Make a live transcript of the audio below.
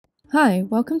Hi,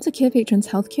 welcome to Carepatron's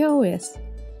Healthcare OS.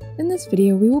 In this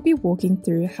video, we will be walking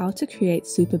through how to create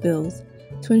Superbills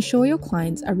to ensure your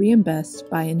clients are reimbursed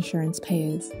by insurance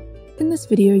payers. In this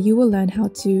video, you will learn how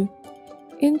to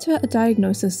enter a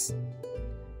diagnosis,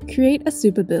 create a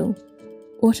Superbill,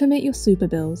 automate your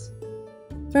Superbills.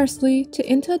 Firstly, to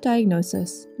enter a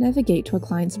diagnosis, navigate to a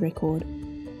client's record.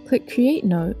 Click Create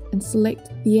Note and select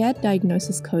the Add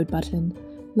Diagnosis Code button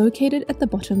located at the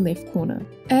bottom left corner.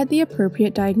 Add the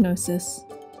appropriate diagnosis.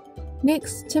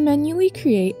 Next, to manually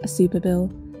create a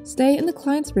Superbill, stay in the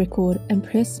client's record and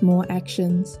press More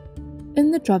Actions.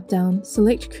 In the drop-down,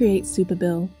 select Create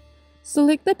Superbill.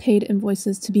 Select the paid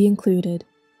invoices to be included.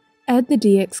 Add the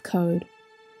DX code.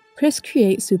 Press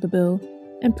Create Superbill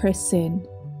and press Send.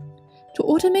 To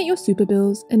automate your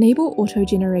Superbills, enable auto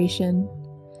generation.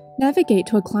 Navigate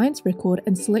to a client's record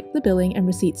and select the Billing and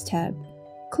Receipts tab.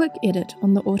 Click Edit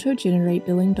on the Auto Generate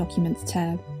Billing Documents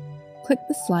tab. Click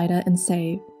the slider and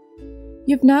save.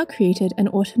 You've now created an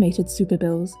automated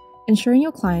Superbills, ensuring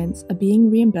your clients are being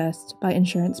reimbursed by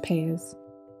insurance payers.